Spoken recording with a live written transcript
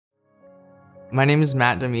My name is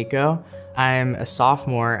Matt D'Amico. I'm a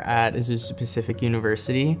sophomore at Azusa Pacific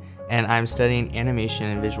University, and I'm studying animation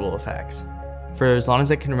and visual effects. For as long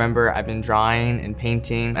as I can remember, I've been drawing and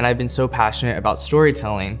painting, and I've been so passionate about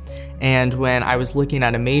storytelling. And when I was looking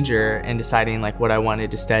at a major and deciding what I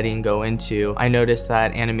wanted to study and go into, I noticed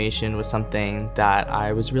that animation was something that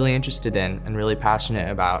I was really interested in and really passionate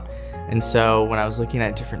about. And so when I was looking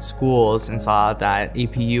at different schools and saw that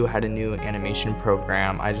APU had a new animation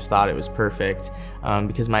program, I just thought it was perfect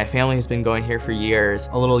because my family has been going here for years.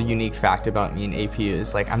 A little unique fact about me and APU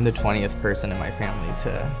is I'm the 20th person in my family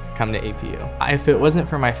to come to APU. If it wasn't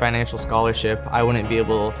for my financial scholarship, I wouldn't be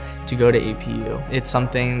able to go to APU. It's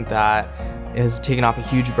something that has taken off a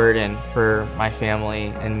huge burden for my family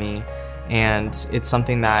and me. And it's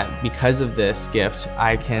something that, because of this gift,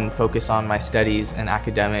 I can focus on my studies and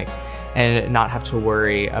academics and not have to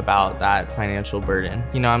worry about that financial burden.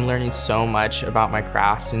 I'm learning so much about my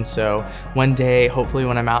craft, and so one day, hopefully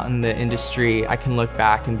when I'm out in the industry, I can look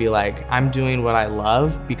back and be like, I'm doing what I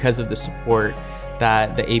love because of the support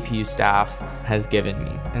that the APU staff has given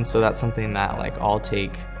me. And so that's something that I'll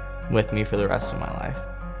take with me for the rest of my life.